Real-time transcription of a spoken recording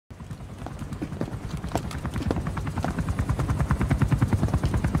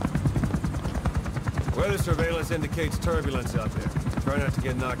Weather surveillance indicates turbulence out there. Try not to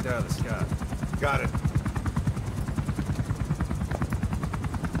get knocked out of the sky. Got it.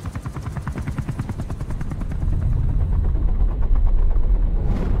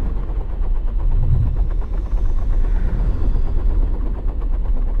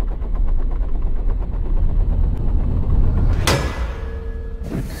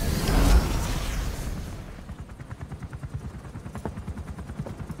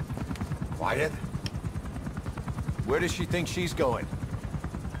 Quiet. Where does she think she's going?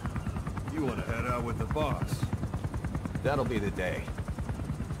 You want to head out with the boss? That'll be the day.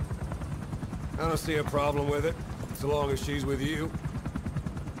 I don't see a problem with it, so long as she's with you.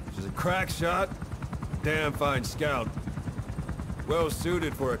 She's a crack shot, damn fine scout. Well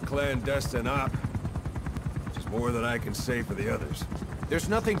suited for a clandestine op. Which is more than I can say for the others. There's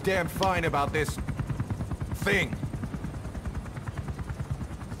nothing damn fine about this... thing.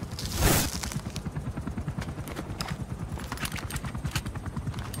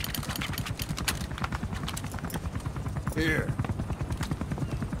 Here.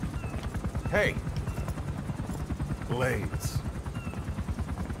 Hey. Blades.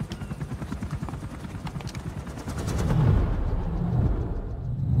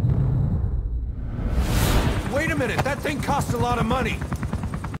 Wait a minute, that thing costs a lot of money.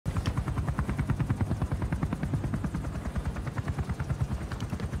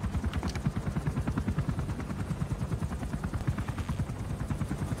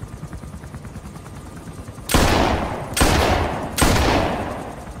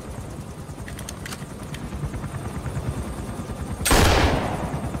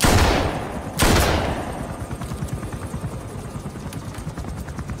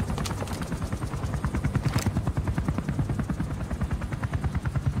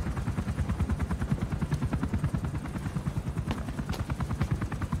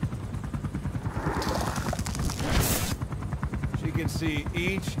 Can see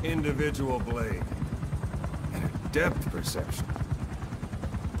each individual blade and a depth perception.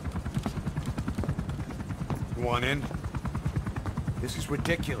 One in? This is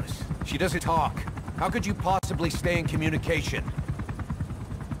ridiculous. She doesn't talk. How could you possibly stay in communication?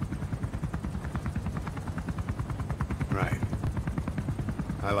 Right.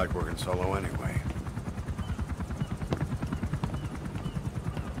 I like working solo anyway.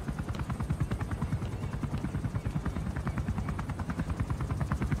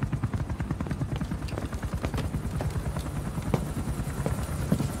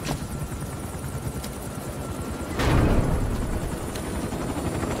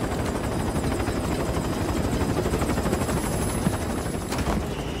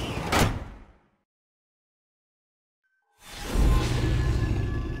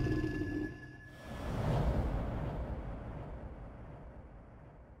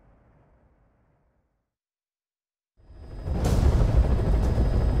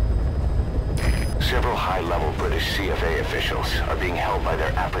 Several high-level British CFA officials are being held by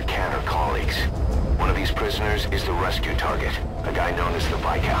their Afrikaner colleagues. One of these prisoners is the rescue target, a guy known as the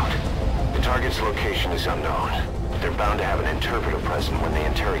Viscount. The target's location is unknown, but they're bound to have an interpreter present when they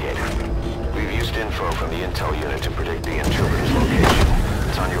interrogate him. We've used info from the intel unit to predict the interpreter's location.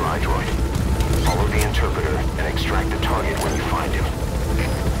 It's on your iDroid. Follow the interpreter and extract the target when you find him.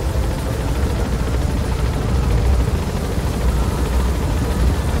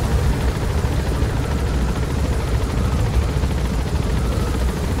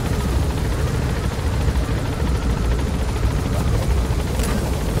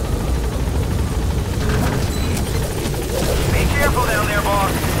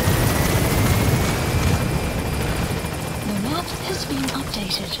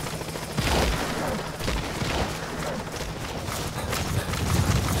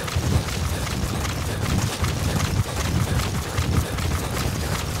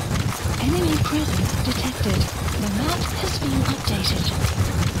 Enemy presence detected. The map has been updated.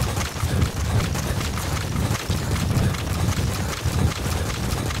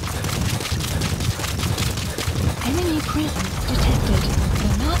 Enemy presence detected. The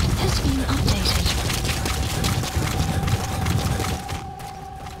map has been updated.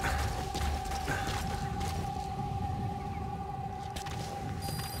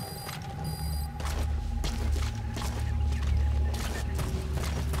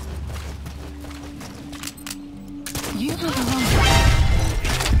 You have arrived.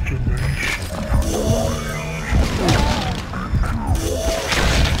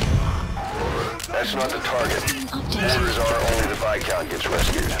 That's not the target. Orders are only the Viscount gets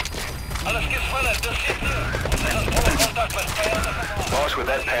rescued. Boss, with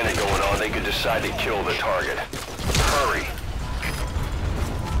that panic going on, they could decide to kill the target. Hurry.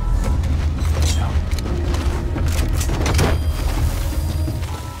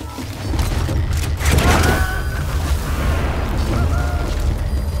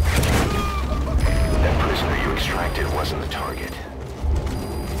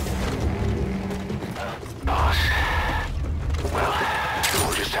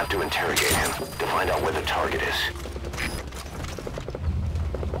 interrogate him to find out where the target is.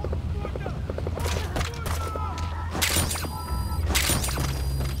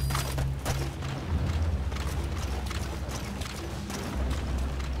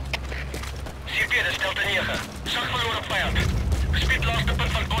 Dit is Delta 9. Zag verloren vijand. Gespied laatste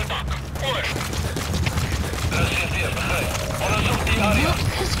punt van contact. Oor. CFD, begrijp. Onderzoek die area.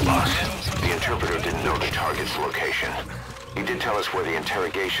 Boss, the interpreter didn't know the target's location. He did tell us where the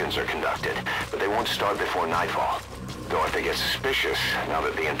interrogations are conducted, but they won't start before nightfall. Though if they get suspicious, now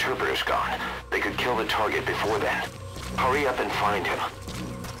that the interpreter's gone, they could kill the target before then. Hurry up and find him.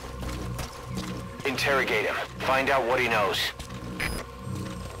 Interrogate him. Find out what he knows.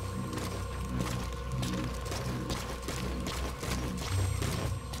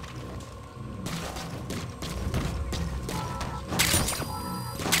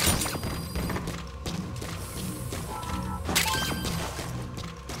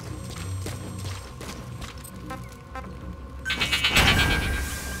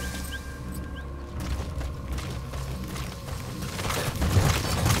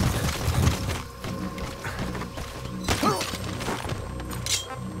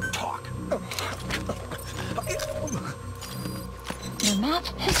 The map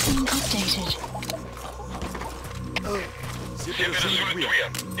has been updated. Dit is Zulu 2.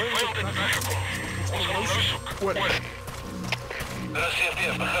 Die vijand is weggekomen. Ons onderzoek. Oor.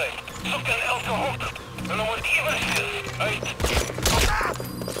 CFD, begrijp. Zoek in elke hoogte. En dan wordt hier weggestuurd. Uit.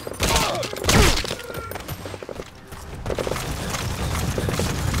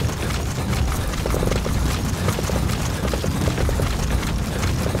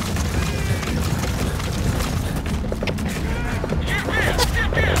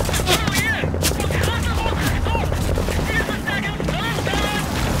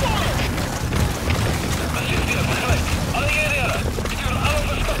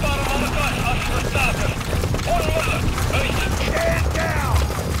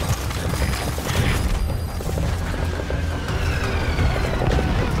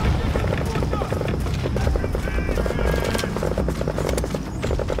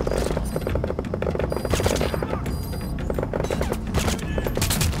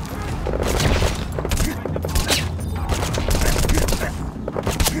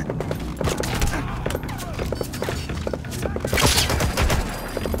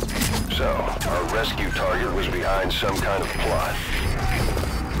 Rescue target was behind some kind of plot.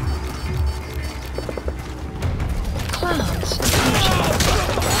 Clouds.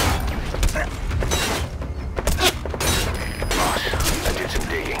 Boss, I did some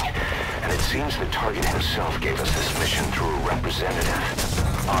digging, and it seems the target himself gave us this mission through a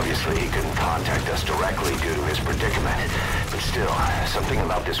representative. Obviously, he couldn't contact us directly due to his predicament, but still, something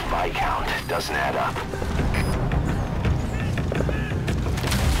about this Viscount doesn't add up.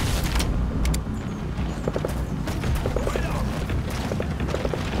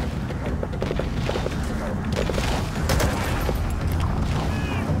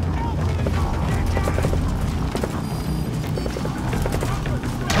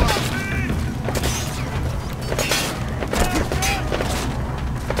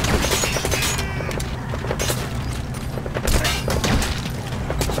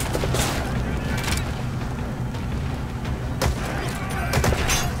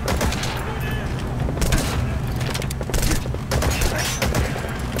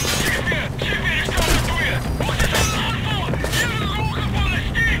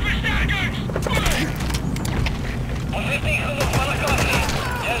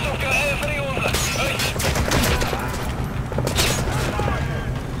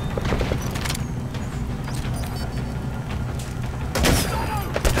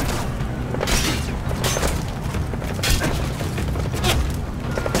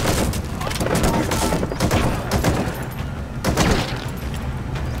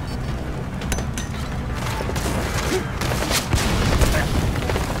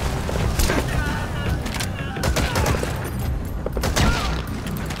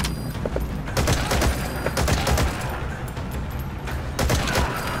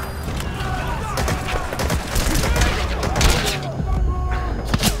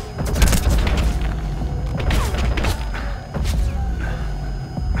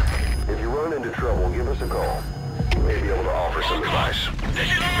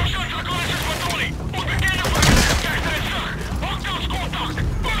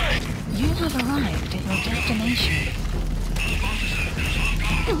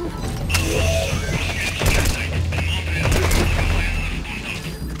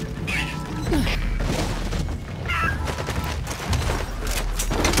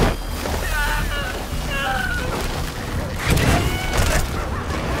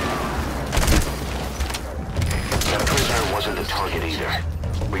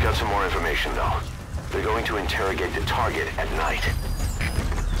 We got some more information, though. They're going to interrogate the target at night.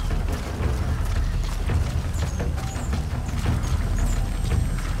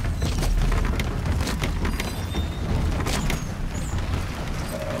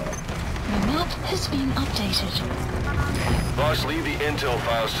 The map has been updated. Boss, leave the intel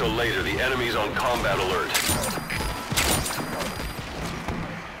files till later. The enemy's on combat alert.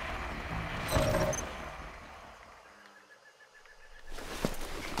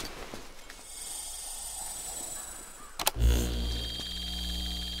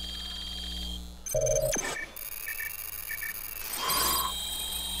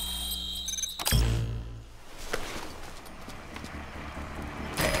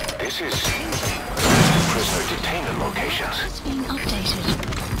 This is prisoner detainment locations. It's been updated.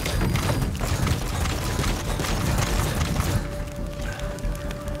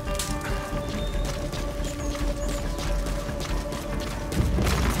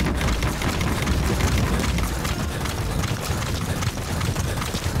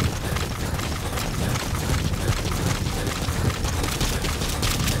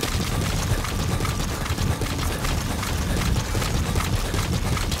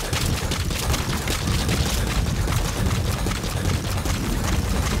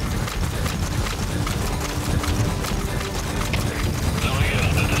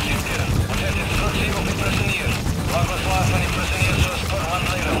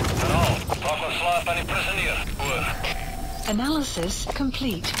 Analysis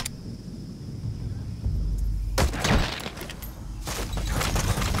complete.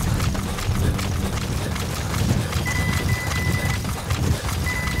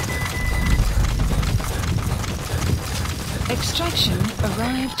 Extraction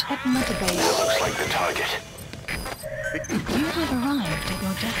arrived at Mother Base. It looks like the target. You have arrived at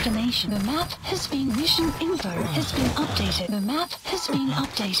your destination. The map has been... Mission info has been updated. The map has been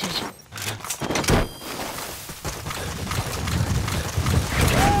updated.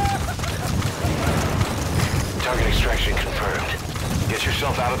 Target extraction confirmed. Get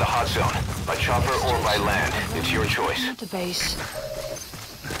yourself out of the hot zone. By chopper or by land. It's your choice. Mother Base.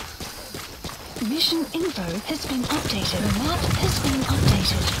 Mission info has been updated. The map has been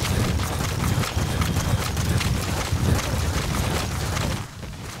updated.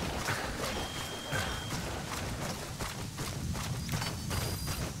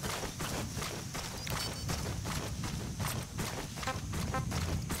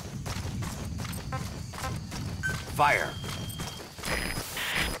 Fire.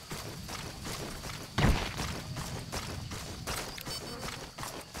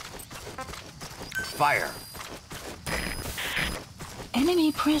 Fire.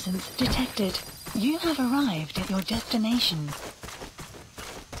 Enemy presence detected. You have arrived at your destination.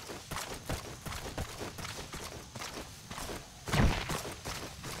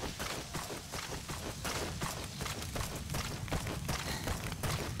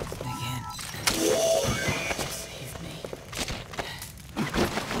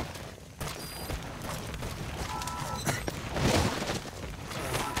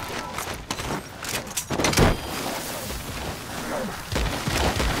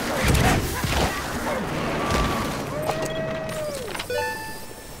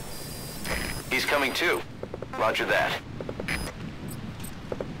 He's coming too. Roger that.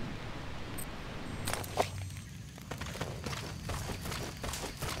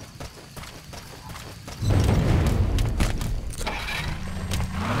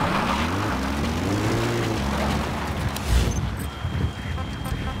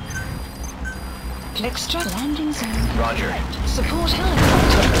 Extra landing zone. Roger. Support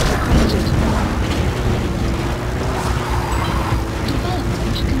helicopter requested.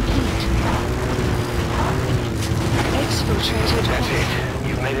 Development complete. Exfiltrated. That's it.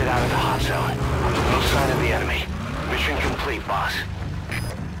 You've made it out of the hot zone. No sign of the enemy. Mission complete, boss.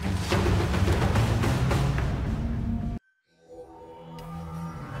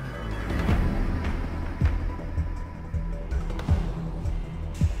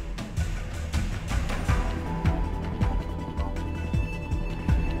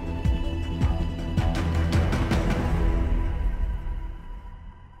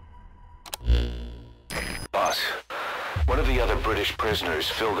 One of the other British prisoners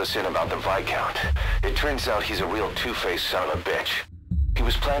filled us in about the Viscount. It turns out he's a real two-faced son of a bitch. He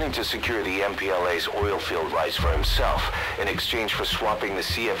was planning to secure the MPLA's oil field rights for himself in exchange for swapping the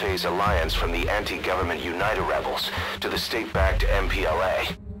CFA's alliance from the anti-government United rebels to the state-backed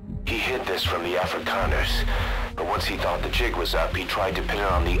MPLA. He hid this from the Afrikaners, but once he thought the jig was up, he tried to pin it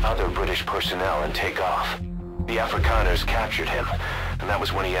on the other British personnel and take off. The Afrikaners captured him, and that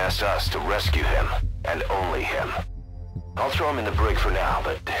was when he asked us to rescue him, and only him. I'll throw him in the brig for now,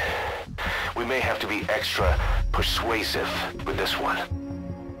 but we may have to be extra persuasive with this one.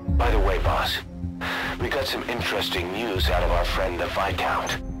 By the way, boss, we got some interesting news out of our friend the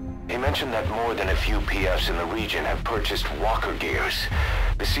Viscount. He mentioned that more than a few PFs in the region have purchased walker gears.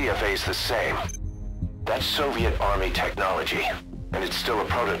 The CFA's the same. That's Soviet Army technology, and it's still a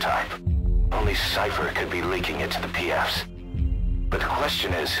prototype. Only Cypher could be leaking it to the PFs. But the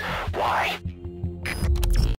question is, why?